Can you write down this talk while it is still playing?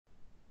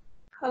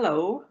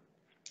Hello,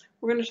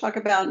 we're going to talk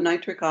about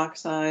nitric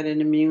oxide and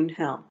immune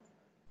health.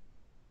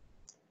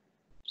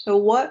 So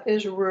what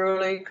is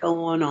really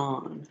going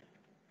on?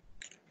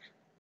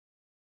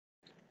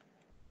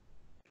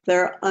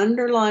 There are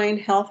underlying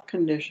health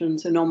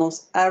conditions in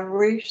almost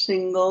every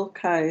single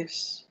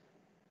case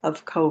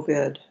of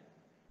COVID.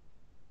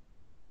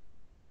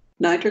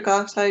 Nitric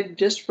oxide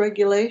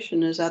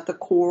dysregulation is at the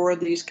core of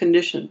these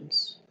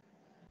conditions.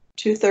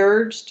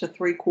 2/3 to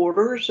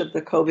 3/4 of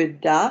the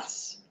COVID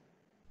deaths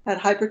had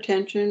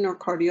hypertension or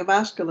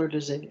cardiovascular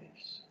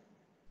disease.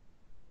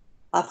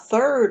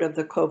 1/3 of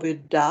the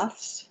COVID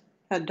deaths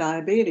had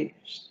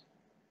diabetes.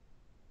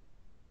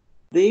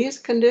 These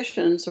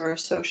conditions are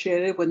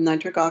associated with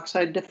nitric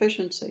oxide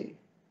deficiency,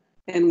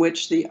 in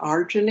which the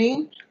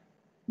arginine,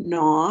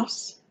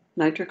 iNOS,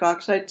 nitric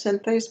oxide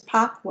synthase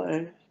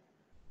pathways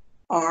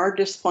are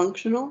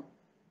dysfunctional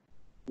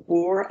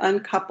or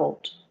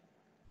uncoupled.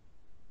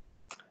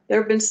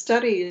 There have been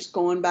studies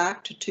going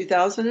back to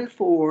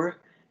 2004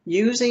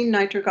 using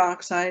nitric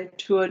oxide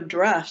to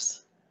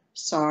address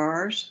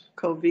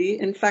SARS-CoV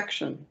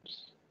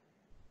infections.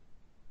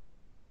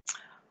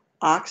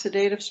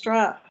 Oxidative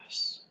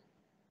stress,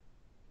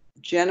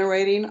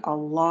 generating a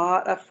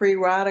lot of free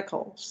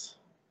radicals.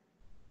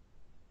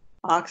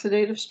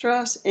 Oxidative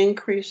stress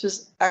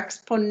increases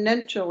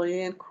exponentially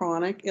in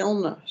chronic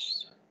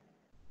illness.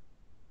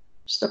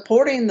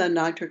 Supporting the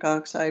nitric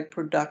oxide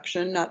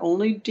production not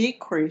only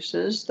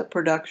decreases the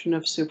production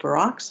of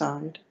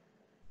superoxide,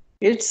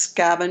 it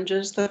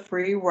scavenges the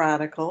free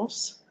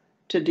radicals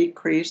to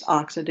decrease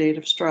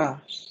oxidative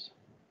stress.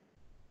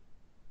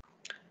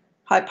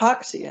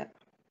 Hypoxia,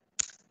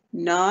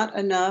 not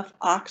enough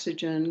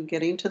oxygen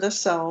getting to the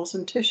cells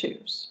and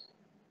tissues.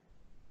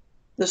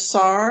 The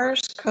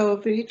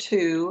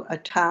SARS-CoV-2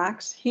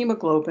 attacks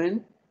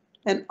hemoglobin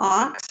and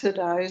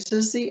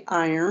oxidizes the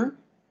iron,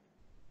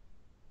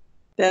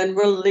 then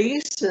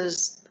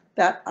releases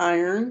that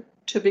iron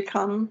to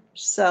become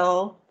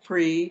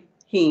cell-free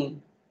heme.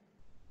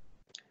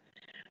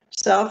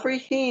 Cell-free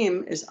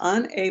heme is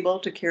unable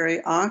to carry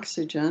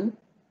oxygen,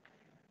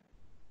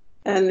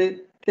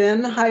 and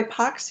then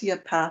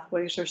hypoxia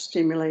pathways are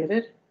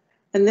stimulated,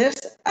 and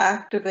this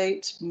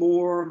activates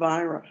more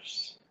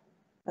virus,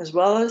 as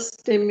well as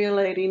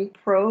stimulating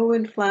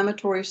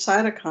pro-inflammatory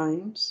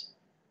cytokines,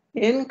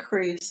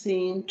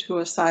 increasing to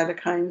a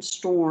cytokine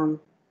storm.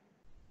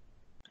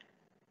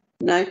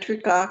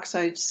 Nitric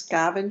oxide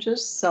scavenges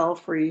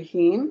cell-free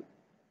heme,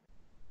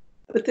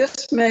 but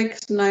this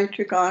makes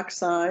nitric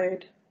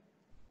oxide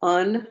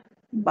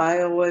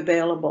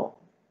unbioavailable.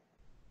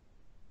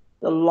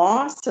 The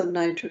loss of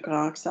nitric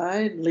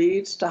oxide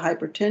leads to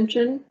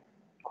hypertension,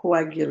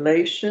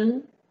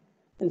 coagulation,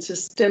 and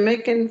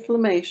systemic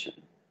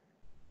inflammation.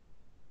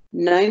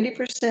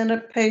 90%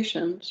 of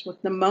patients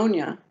with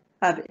pneumonia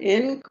have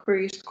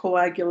increased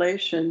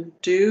coagulation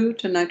due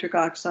to nitric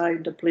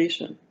oxide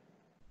depletion.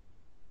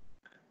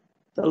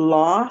 The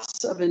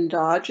loss of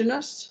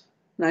endogenous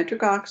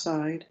nitric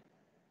oxide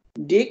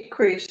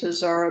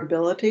decreases our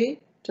ability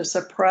to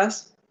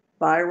suppress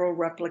viral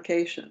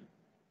replication.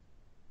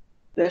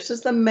 This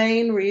is the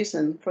main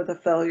reason for the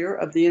failure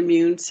of the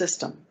immune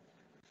system.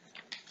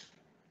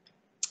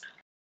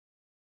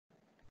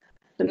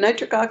 The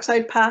nitric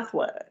oxide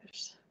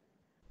pathways.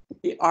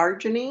 The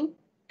arginine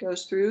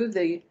goes through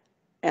the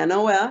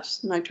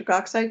iNOS, nitric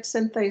oxide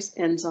synthase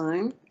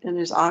enzyme, and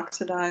is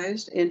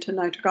oxidized into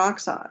nitric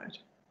oxide.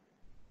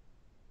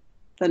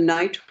 The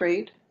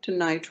nitrate to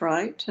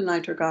nitrite to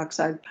nitric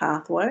oxide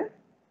pathway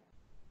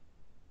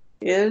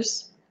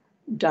is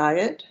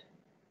diet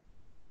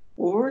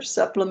or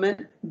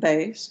supplement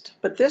based,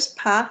 but this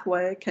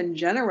pathway can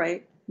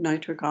generate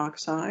nitric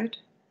oxide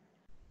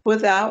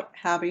without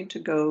having to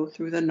go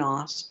through the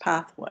iNOS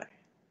pathway.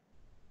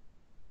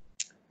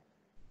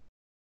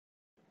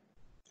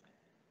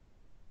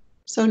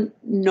 So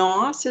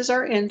iNOS is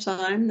our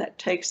enzyme that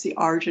takes the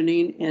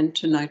arginine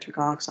into nitric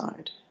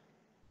oxide.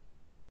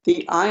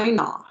 The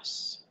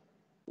iNOS,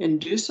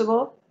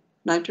 inducible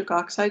nitric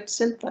oxide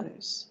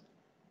synthase,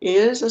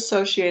 is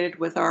associated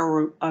with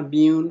our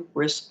immune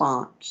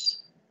response.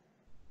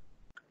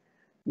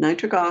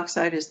 Nitric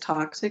oxide is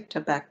toxic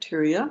to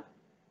bacteria,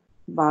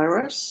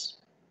 virus,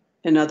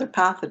 and other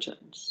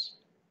pathogens.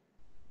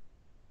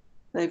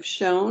 They've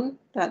shown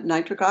that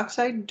nitric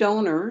oxide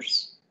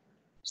donors,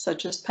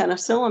 such as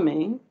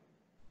penicillamine,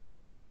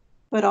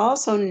 but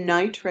also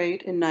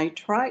nitrate and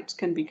nitrites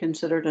can be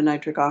considered a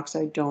nitric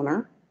oxide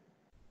donor.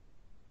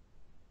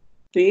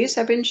 These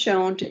have been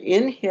shown to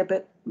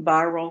inhibit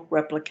viral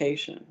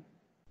replication.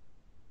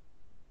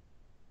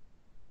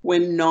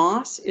 When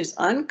iNOS is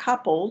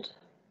uncoupled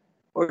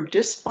or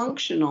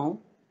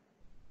dysfunctional,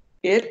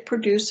 it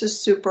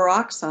produces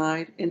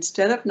superoxide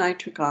instead of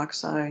nitric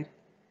oxide,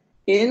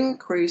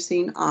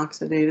 increasing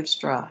oxidative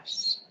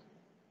stress.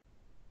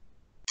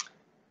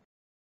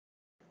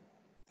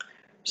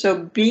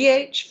 So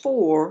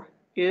BH4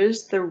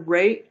 is the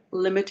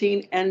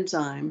rate-limiting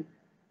enzyme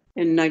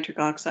in nitric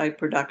oxide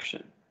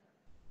production.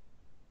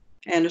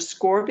 And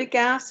ascorbic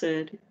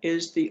acid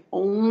is the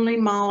only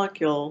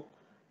molecule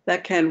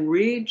that can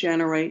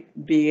regenerate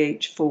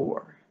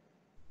BH4.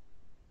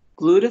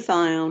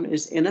 Glutathione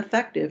is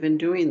ineffective in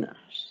doing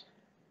this.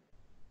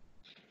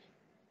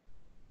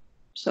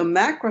 So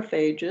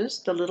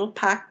macrophages, the little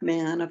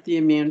Pac-Man of the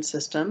immune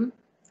system,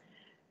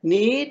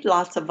 need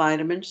lots of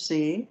vitamin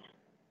C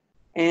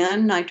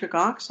and nitric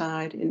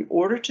oxide in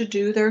order to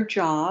do their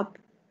job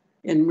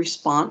in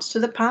response to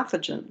the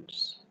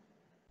pathogens.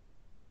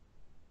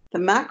 The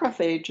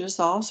macrophages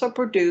also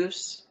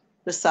produce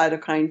the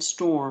cytokine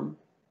storm.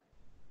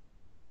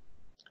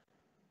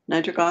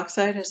 Nitric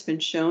oxide has been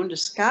shown to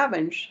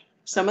scavenge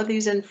some of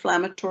these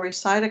inflammatory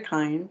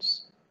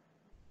cytokines,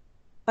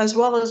 as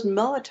well as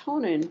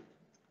melatonin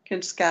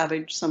can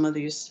scavenge some of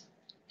these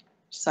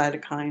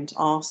cytokines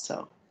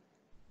also.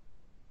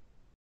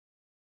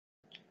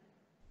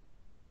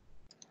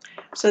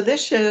 So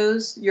this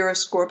shows your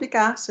ascorbic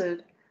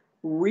acid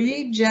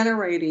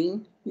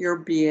regenerating your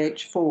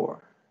BH4.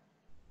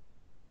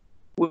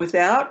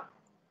 Without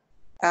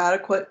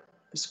adequate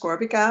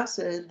ascorbic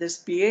acid,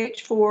 this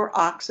BH4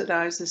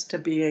 oxidizes to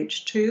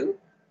BH2.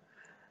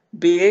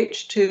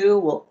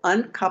 BH2 will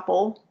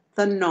uncouple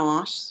the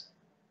iNOS,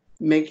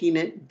 making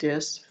it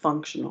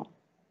dysfunctional.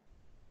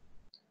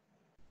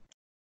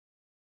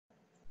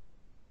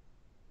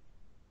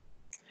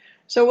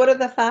 So what are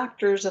the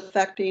factors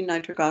affecting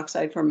nitric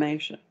oxide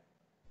formation?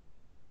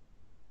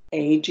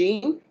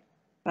 Aging.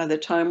 By the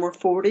time we're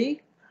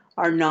 40,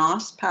 our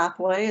iNOS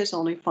pathway is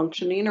only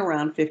functioning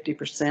around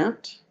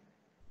 50%.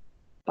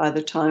 By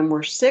the time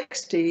we're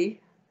 60,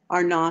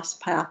 our iNOS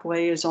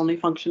pathway is only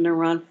functioning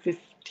around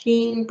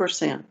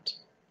 15%.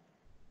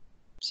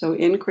 So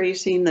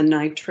increasing the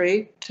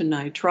nitrate to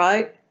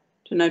nitrite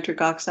to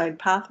nitric oxide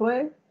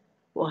pathway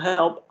will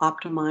help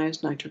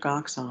optimize nitric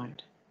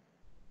oxide.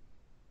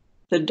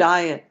 The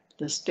diet,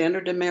 the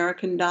standard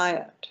American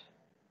diet,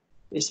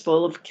 is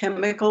full of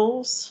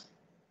chemicals,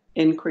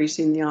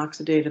 increasing the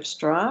oxidative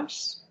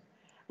stress,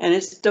 and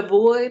it's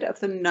devoid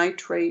of the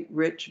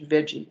nitrate-rich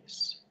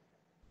veggies,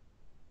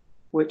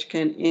 which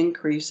can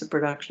increase the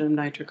production of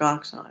nitric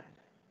oxide.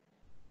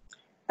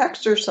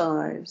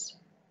 Exercise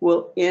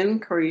will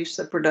increase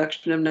the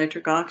production of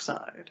nitric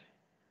oxide.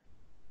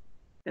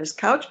 As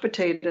couch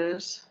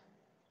potatoes,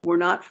 we're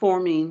not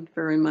forming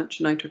very much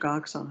nitric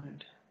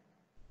oxide.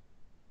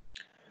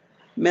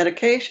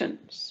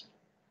 Medications,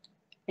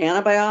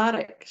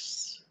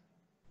 antibiotics,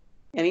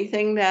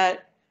 anything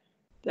that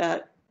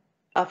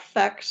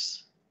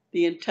affects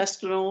the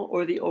intestinal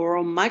or the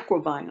oral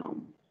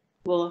microbiome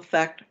will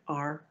affect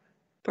our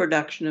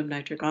production of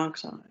nitric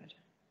oxide.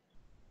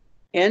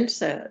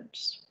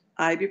 NSAIDs,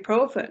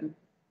 ibuprofen,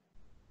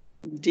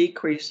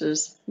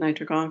 decreases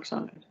nitric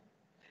oxide.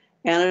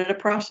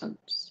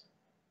 Antidepressants,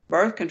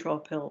 birth control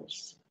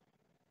pills,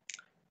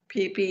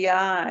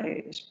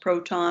 PPIs,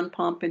 proton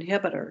pump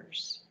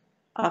inhibitors,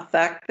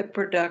 affect the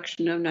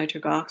production of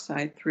nitric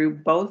oxide through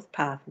both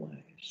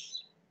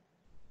pathways.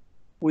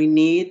 We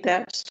need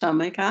that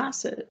stomach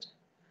acid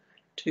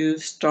to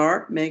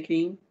start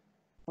turning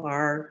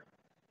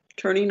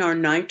our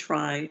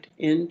nitrite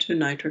into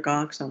nitric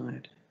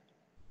oxide.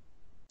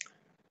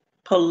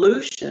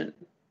 Pollution,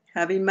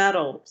 heavy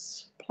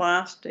metals,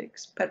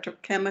 plastics,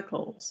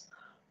 petrochemicals,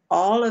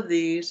 all of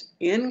these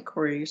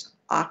increase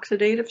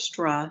oxidative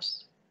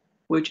stress,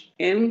 which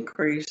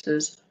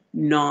increases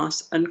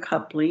iNOS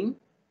uncoupling,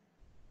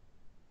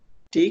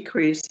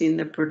 decreasing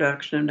the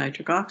production of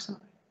nitric oxide.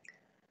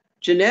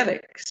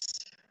 Genetics,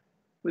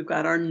 we've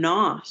got our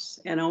NOS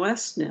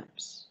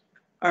SNPs,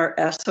 our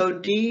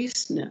SOD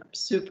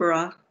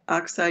SNPs,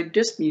 superoxide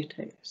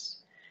dismutase.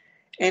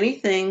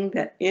 Anything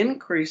that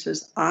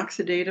increases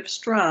oxidative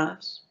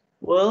stress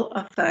will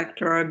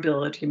affect our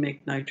ability to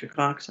make nitric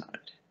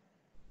oxide.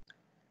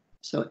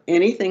 So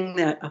anything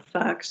that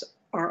affects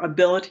our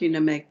ability to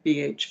make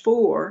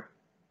BH4,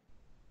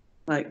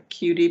 like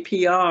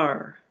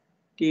QDPR,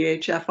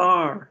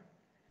 DHFR,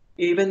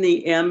 even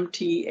the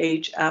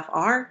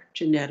MTHFR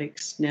genetic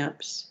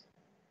SNPs,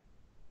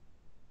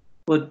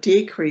 will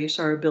decrease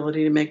our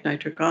ability to make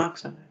nitric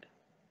oxide.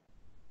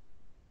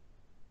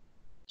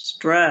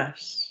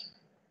 Stress,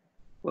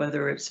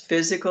 whether it's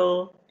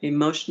physical,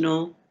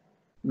 emotional,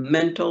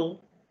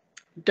 mental,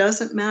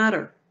 doesn't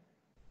matter.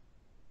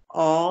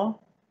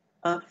 All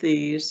of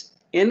these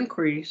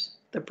increase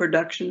the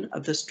production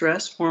of the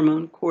stress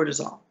hormone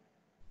cortisol.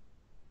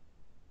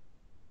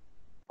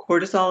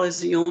 Cortisol is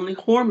the only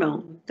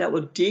hormone that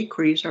will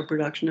decrease our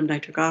production of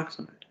nitric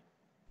oxide.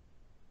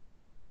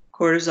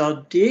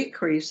 Cortisol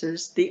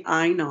decreases the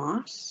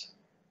iNOS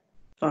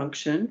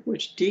function,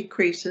 which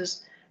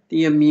decreases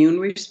the immune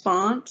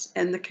response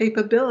and the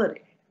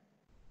capability.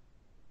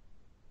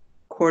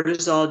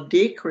 Cortisol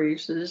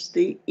decreases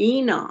the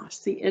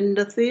eNOS, the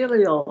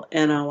endothelial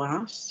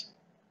NOS,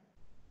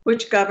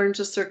 which governs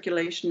the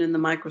circulation and the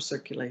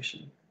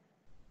microcirculation.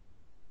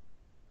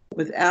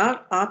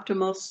 Without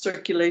optimal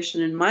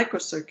circulation and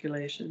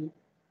microcirculation,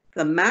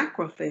 the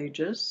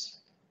macrophages,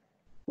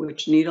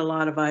 which need a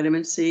lot of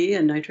vitamin C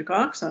and nitric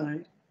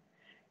oxide,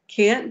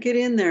 can't get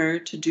in there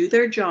to do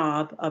their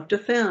job of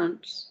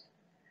defense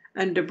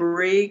and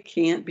debris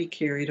can't be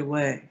carried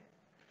away.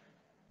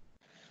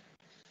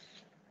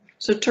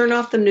 So turn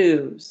off the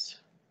news,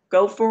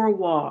 go for a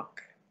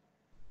walk,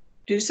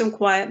 do some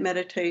quiet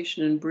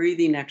meditation and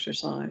breathing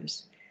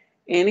exercise,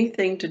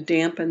 anything to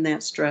dampen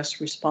that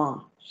stress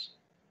response.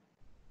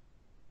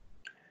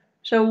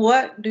 So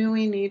what do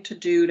we need to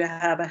do to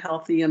have a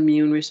healthy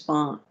immune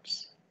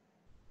response?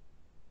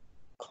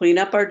 Clean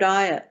up our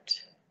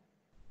diet.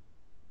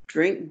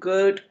 Drink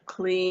good,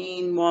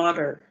 clean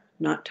water,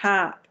 not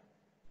tap.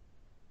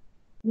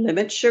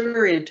 Limit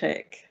sugar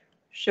intake.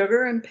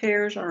 Sugar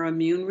impairs our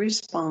immune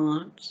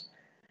response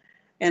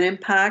and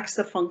impacts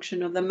the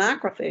function of the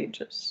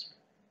macrophages.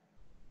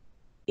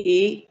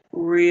 Eat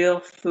real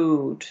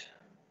food.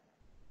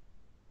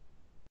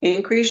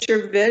 Increase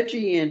your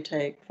veggie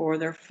intake for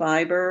their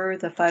fiber,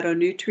 the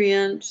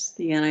phytonutrients,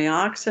 the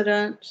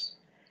antioxidants,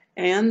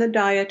 and the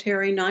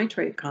dietary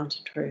nitrate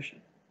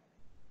concentration.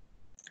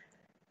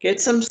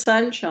 Get some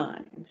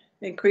sunshine.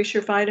 Increase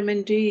your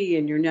vitamin D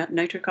and your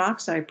nitric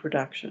oxide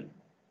production.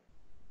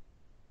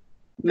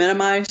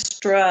 Minimize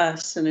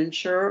stress and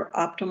ensure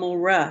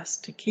optimal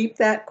rest to keep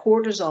that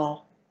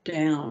cortisol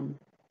down.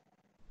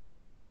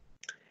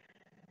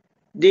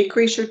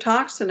 Decrease your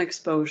toxin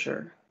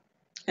exposure.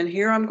 And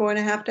here I'm going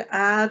to have to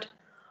add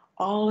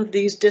all of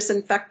these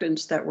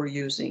disinfectants that we're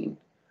using,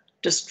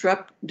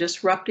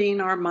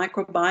 disrupting our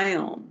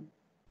microbiome,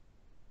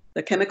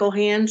 the chemical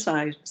hand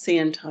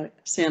sanitizers.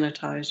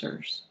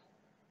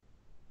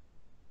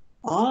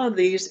 All of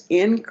these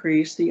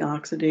increase the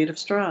oxidative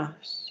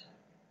stress.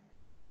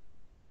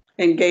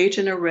 Engage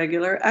in a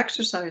regular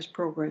exercise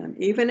program,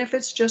 even if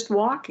it's just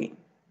walking.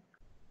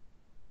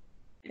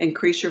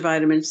 Increase your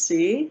vitamin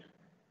C.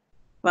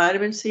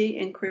 Vitamin C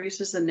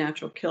increases the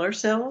natural killer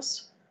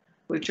cells,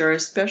 which are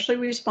especially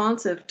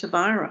responsive to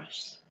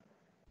virus.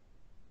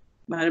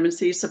 Vitamin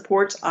C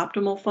supports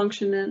optimal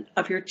function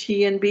of your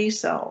T and B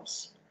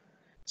cells.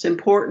 It's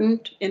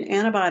important in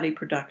antibody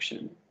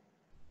production.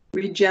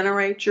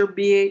 Regenerate your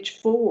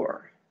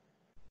BH4,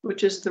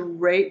 which is the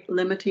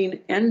rate-limiting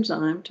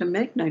enzyme to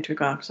make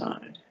nitric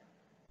oxide.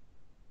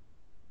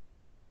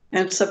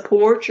 And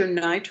support your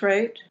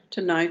nitrate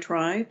to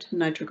nitrite,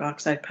 nitric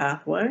oxide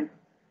pathway.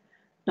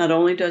 Not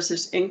only does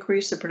this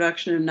increase the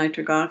production of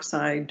nitric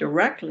oxide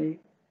directly,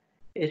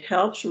 it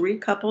helps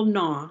recouple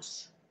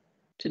iNOS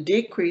to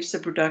decrease the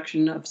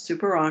production of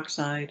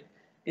superoxide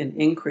and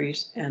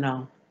increase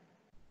NO.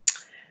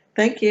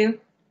 Thank you.